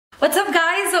What's up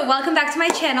guys? Welcome back to my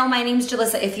channel. My name's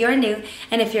Julissa if you're new,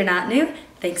 and if you're not new,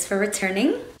 thanks for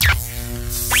returning.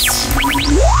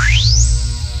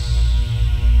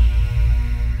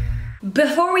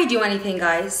 Before we do anything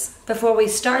guys, before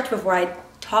I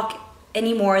talk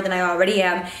any more than I already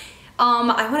am,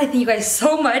 I want to thank you guys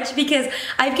so much because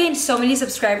I've gained so many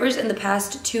subscribers in the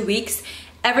past 2 weeks.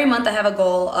 Every month I have a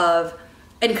goal of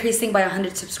increasing by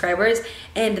 100 subscribers,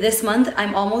 and this month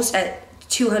I'm almost at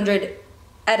 200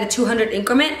 at a 200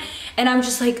 increment, and I'm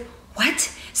just like,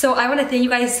 what? So I want to thank you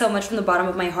guys so much from the bottom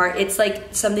of my heart. It's like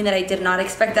something that I did not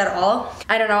expect at all.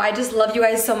 I don't know, I just love you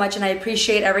guys so much and I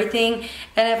appreciate everything,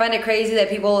 and I find it crazy that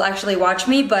people actually watch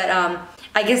me, but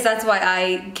I guess that's why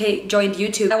I joined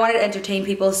YouTube. I wanted to entertain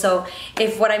people, so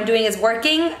if what I'm doing is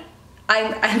working,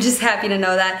 I'm just happy to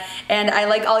know that. And I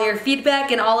like all your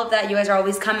feedback and all of that. You guys are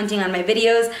always commenting on my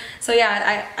videos. So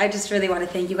yeah, I just really want to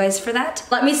thank you guys for that.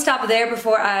 Let me stop there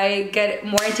before I get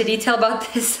more into detail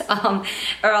about this, or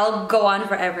I'll go on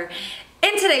forever.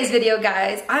 In today's video,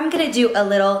 guys, I'm gonna do a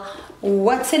little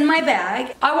what's in my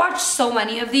bag. I watch so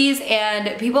many of these,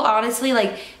 and people honestly,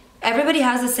 like, everybody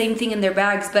has the same thing in their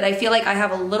bags, but I feel like I have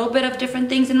a little bit of different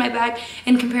things in my bag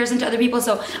in comparison to other people,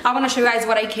 so I want to show you guys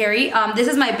what I carry. This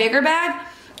is my bigger bag.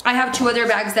 I have two other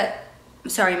bags that...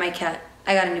 Sorry, my cat.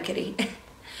 I got a new kitty.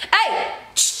 Hey!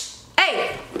 Shh!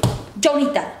 Hey! Don't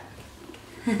eat that.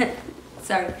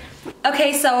 Sorry.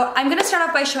 Okay, so I'm gonna start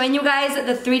off by showing you guys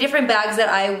the 3 different bags that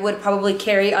I would probably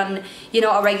carry on, you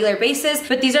know, a regular basis,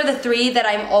 but these are the 3 that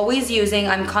I'm always using.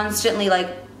 I'm constantly, like,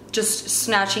 just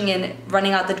snatching and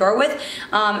running out the door with.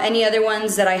 Any other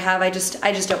ones that I have, I just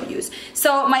don't use.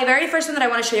 So my very first one that I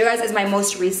want to show you guys is my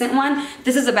most recent one.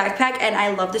 This is a backpack, and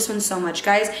I love this one so much,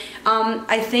 guys.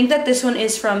 I think that this one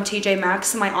is from TJ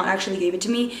Maxx. My aunt actually gave it to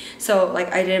me, so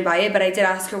like I didn't buy it, but I did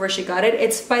ask her where she got it.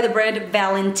 It's by the brand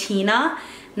Valentina,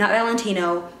 not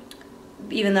Valentino,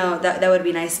 even though that would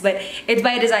be nice, but it's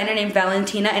by a designer named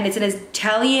Valentina, and it's an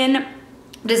Italian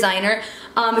designer.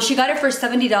 She got it for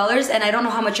 $70, and I don't know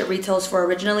how much it retails for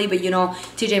originally, but you know,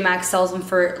 TJ Maxx sells them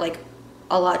for like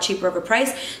a lot cheaper of a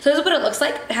price. So this is what it looks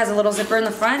like. It has a little zipper in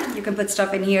the front. You can put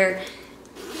stuff in here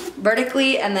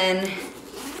vertically, and then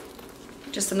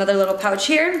just another little pouch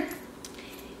here.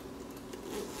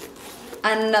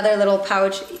 Another little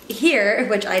pouch here,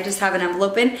 which I just have an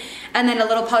envelope in, and then a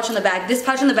little pouch on the back. This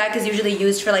pouch on the back is usually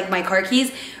used for like my car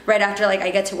keys. Right after like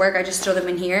I get to work, I just throw them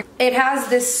in here. It has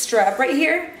this strap right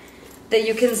here that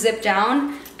you can zip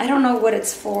down. I don't know what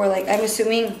it's for. Like, I'm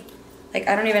assuming, like,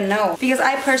 I don't even know, because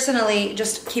I personally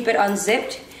just keep it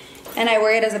unzipped and I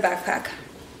wear it as a backpack.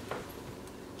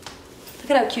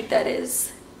 Look at how cute that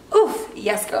is. Oof,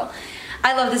 yes girl.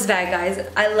 I love this bag, guys.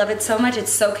 I love it so much.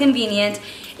 It's so convenient.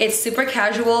 It's super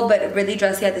casual, but really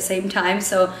dressy at the same time.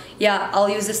 So yeah, I'll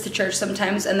use this to church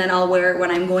sometimes, and then I'll wear it when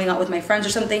I'm going out with my friends or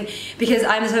something, because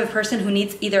I'm the type of person who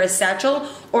needs either a satchel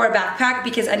or a backpack,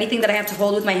 because anything that I have to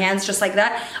hold with my hands just like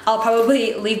that, I'll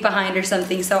probably leave behind or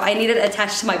something. So I need it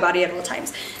attached to my body at all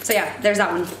times. So yeah, there's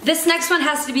that one. This next one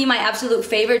has to be my absolute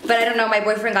favorite, but I don't know, my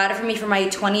boyfriend got it for me for my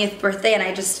 20th birthday, and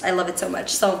I love it so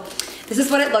much. So this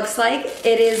is what it looks like.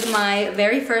 It is my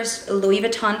very first Louis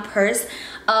Vuitton purse.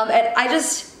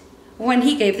 And when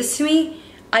he gave this to me,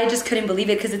 I just couldn't believe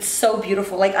it because it's so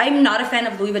beautiful. Like, I'm not a fan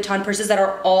of Louis Vuitton purses that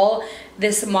are all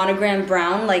this monogram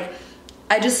brown. Like,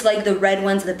 I just like the red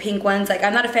ones, the pink ones. Like,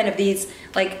 I'm not a fan of these,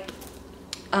 like,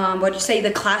 what'd you say,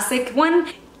 the classic one.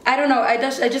 I don't know, I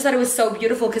just thought it was so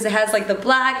beautiful because it has like the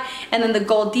black and then the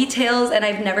gold details, and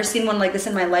I've never seen one like this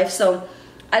in my life. So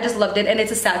I just loved it, and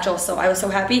it's a satchel, so I was so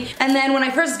happy. And then when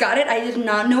I first got it, I did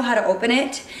not know how to open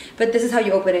it, but this is how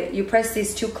you open it. You press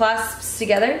these 2 clasps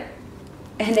together,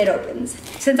 and it opens.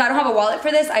 Since I don't have a wallet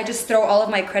for this, I just throw all of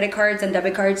my credit cards and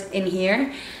debit cards in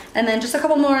here, and then just a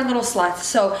couple more little slots.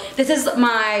 So this is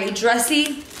my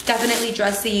dressy, definitely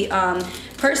dressy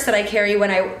purse that I carry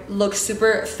when I look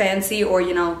super fancy, or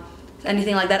you know,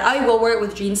 anything like that. I will wear it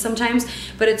with jeans sometimes,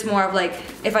 but it's more of like,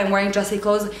 if I'm wearing dressy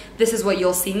clothes, this is what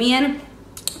you'll see me in.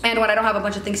 And when I don't have a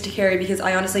bunch of things to carry, because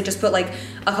I honestly just put like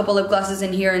a couple lip glosses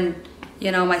in here, and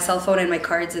you know, my cell phone and my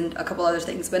cards and a couple other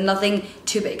things, but nothing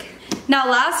too big. Now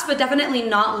last but definitely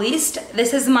not least,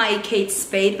 this is my Kate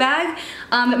Spade bag.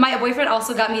 My boyfriend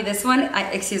also got me this one.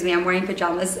 Excuse me, I'm wearing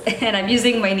pajamas and I'm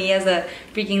using my knee as a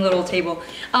freaking little table.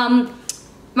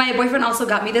 My boyfriend also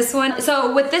got me this one.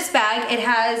 So with this bag, it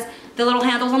has the little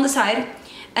handles on the side,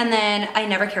 and then I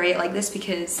never carry it like this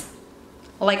because,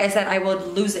 like I said, I would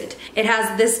lose it. It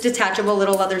has this detachable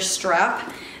little leather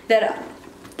strap that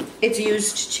it's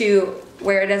used to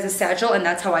wear it as a satchel, and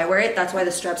that's how I wear it. That's why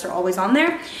the straps are always on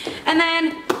there. And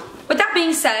then with that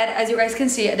being said, as you guys can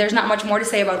see, there's not much more to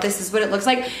say about this. This is what it looks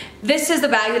like. This is the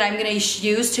bag that I'm gonna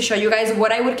use to show you guys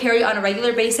what I would carry on a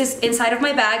regular basis inside of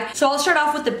my bag. So I'll start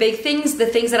off with the big things, the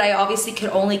things that I obviously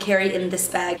could only carry in this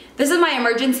bag. This is my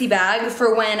emergency bag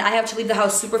for when I have to leave the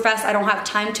house super fast. I don't have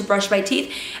time to brush my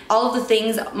teeth. All of the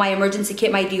things, my emergency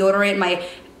kit, my deodorant, my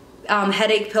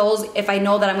headache pills, if I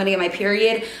know that I'm gonna get my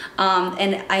period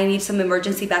and I need some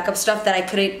emergency backup stuff that I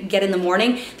couldn't get in the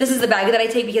morning. This is the bag that I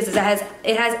take because it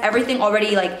has everything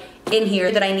already like in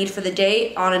here that I need for the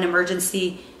day on an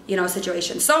emergency, you know,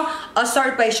 situation. So I'll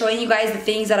start by showing you guys the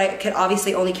things that I could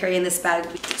obviously only carry in this bag.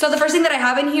 So the first thing that I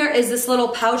have in here is this little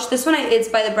pouch. This one, it's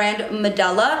by the brand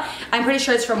Medela. I'm pretty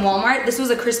sure it's from Walmart. This was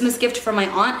a Christmas gift from my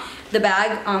aunt. The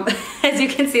bag, as you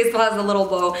can see, it still has a little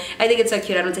bow. I think it's so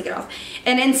cute, I don't take it off.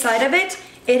 And inside of it,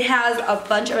 it has a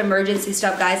bunch of emergency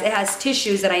stuff, guys. It has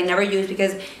tissues that I never use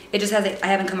because it just has, I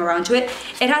haven't come around to it.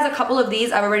 It has a couple of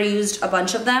these. I've already used a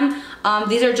bunch of them.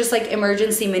 These are just like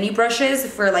emergency mini brushes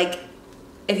for like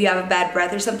if you have a bad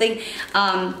breath or something.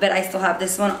 But I still have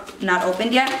this one not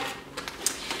opened yet.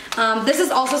 This is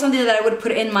also something that I would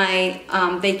put in my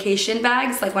vacation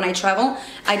bags, like when I travel.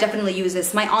 I definitely use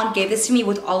this. My aunt gave this to me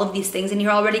with all of these things in here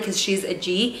already because she's a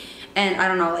G, and I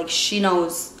don't know, like she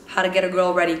knows how to get a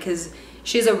girl ready because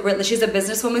she's a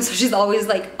businesswoman, so she's always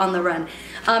like on the run.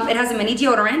 It has a mini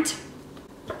deodorant.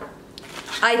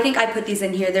 I think I put these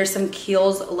in here. There's some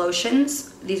Kiehl's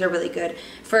lotions. These are really good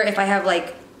for if I have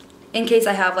like, in case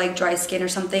I have like dry skin or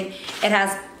something. It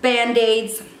has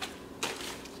Band-Aids,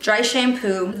 dry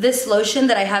shampoo, this lotion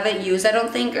that I haven't used, I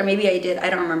don't think, or maybe I did, I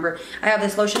don't remember. I have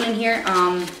this lotion in here.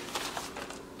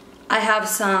 I have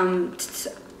some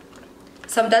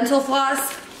dental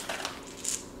floss,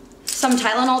 some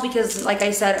Tylenol, because like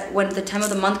I said, when the time of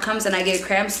the month comes and I get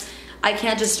cramps, I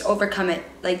can't just overcome it.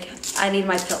 Like, I need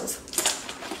my pills.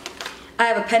 I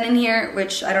have a pen in here,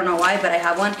 which I don't know why, but I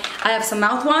have one. I have some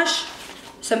mouthwash,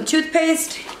 some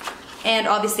toothpaste, and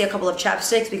obviously a couple of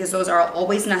chapsticks because those are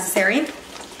always necessary.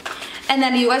 And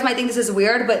then you guys might think this is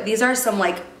weird, but these are some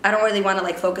like, I don't really want to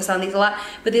like focus on these a lot,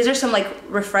 but these are some like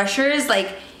refreshers,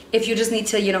 like if you just need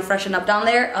to, you know, freshen up down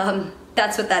there,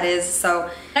 that's what that is. So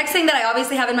next thing that I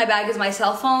obviously have in my bag is my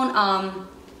cell phone.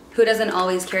 Who doesn't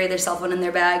always carry their cell phone in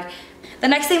their bag? The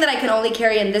next thing that I can only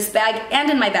carry in this bag and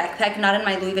in my backpack, not in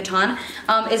my Louis Vuitton,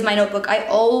 is my notebook. I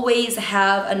always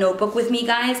have a notebook with me,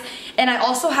 guys. And I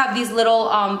also have these little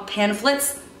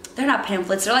pamphlets. They're not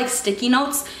pamphlets, they're like sticky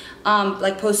notes.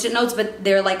 Like post-it notes, but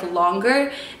they're like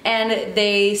longer, and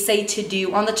they say to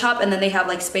do on the top, and then they have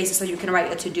like spaces so you can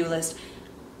write a to-do list.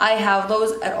 I have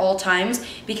those at all times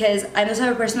because I'm the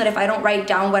type of person that if I don't write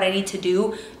down what I need to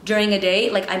do during a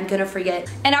day, like I'm gonna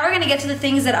forget. And now we're gonna get to the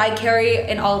things that I carry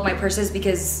in all of my purses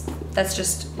because that's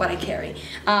just what I carry.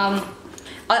 I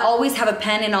always have a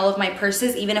pen in all of my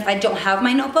purses, even if I don't have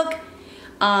my notebook.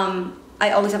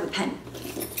 I always have a pen.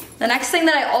 The next thing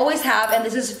that I always have, and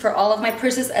this is for all of my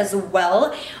purses as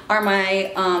well, are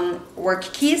my work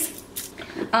keys.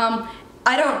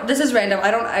 This is random.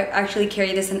 I actually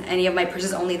carry this in any of my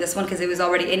purses, only this one because it was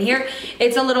already in here.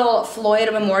 It's a little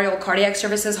Floyd Memorial Cardiac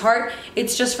Services heart.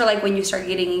 It's just for like when you start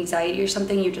getting anxiety or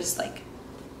something, you just like,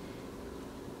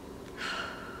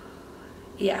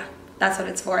 yeah, that's what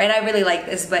it's for. And I really like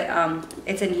this, but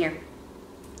it's in here.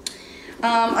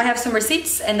 I have some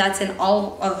receipts, and that's in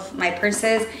all of my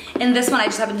purses. In this one, I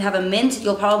just happen to have a mint.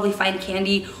 You'll probably find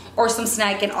candy or some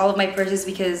snack in all of my purses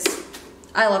because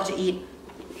I love to eat.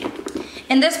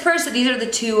 In this purse, these are the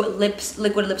two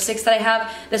liquid lipsticks that I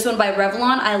have. This one by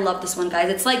Revlon. I love this one, guys.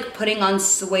 It's like putting on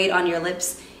suede on your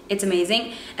lips. It's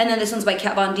amazing. And then this one's by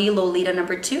Kat Von D, Lolita No.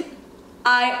 2.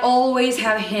 I always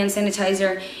have hand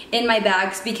sanitizer in my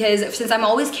bags because since I'm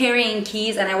always carrying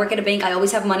keys and I work at a bank, I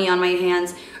always have money on my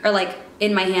hands, or like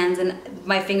in my hands, and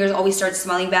my fingers always start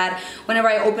smelling bad. Whenever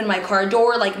I open my car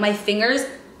door, like my fingers,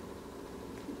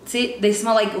 see, they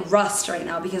smell like rust right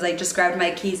now because I just grabbed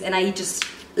my keys, and I just,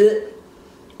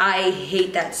 I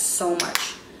hate that so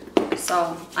much.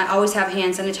 So I always have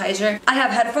hand sanitizer. I have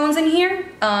headphones in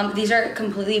here. These are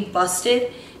completely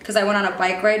busted because I went on a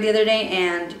bike ride the other day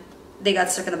and they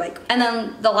got stuck in the bike. And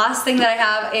then the last thing that I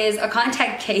have is a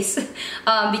contact case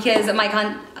because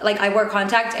I wear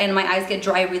contact and my eyes get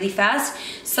dry really fast.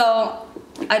 So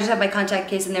I just have my contact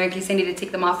case in there in case I need to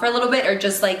take them off for a little bit, or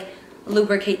just like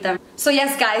lubricate them. So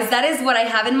yes guys, that is what I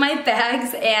have in my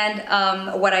bags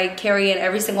and what I carry in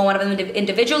every single one of them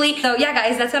individually. So yeah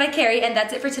guys, that's what I carry, and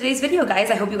that's it for today's video guys.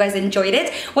 I hope you guys enjoyed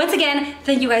it. Once again,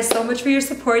 thank you guys so much for your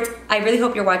support. I really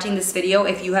hope you're watching this video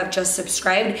if you have just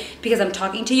subscribed, because I'm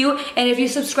talking to you, and if you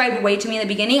subscribed way to me in the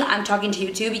beginning, I'm talking to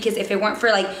you too, because if it weren't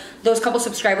for like those couple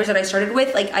subscribers that I started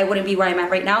with, like I wouldn't be where I'm at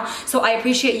right now. So I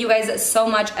appreciate you guys so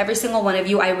much, every single one of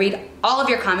you. I read all of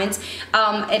your comments,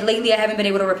 and lately I haven't been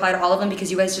able to reply to all of them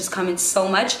because you guys just comment so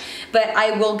much, but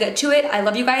I will get to it. I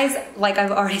love you guys, like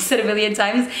I've already said a million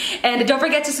times. And don't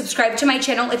forget to subscribe to my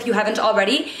channel if you haven't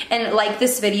already, and like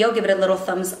this video, give it a little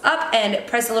thumbs up, and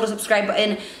press the little subscribe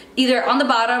button either on the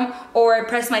bottom or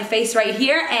press my face right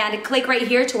here and click right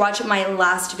here to watch my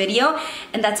last video.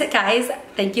 And that's it guys.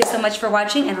 Thank you so much for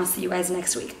watching, and I'll see you guys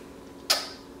next week.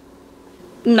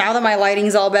 Now that my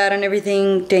lighting's all bad and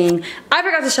everything, dang, I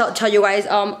forgot to tell you guys,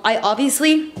 I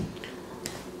obviously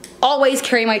always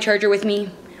carry my charger with me.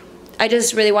 I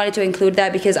just really wanted to include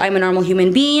that because I'm a normal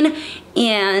human being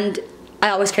and I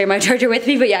always carry my charger with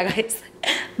me. But yeah guys,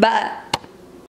 bye.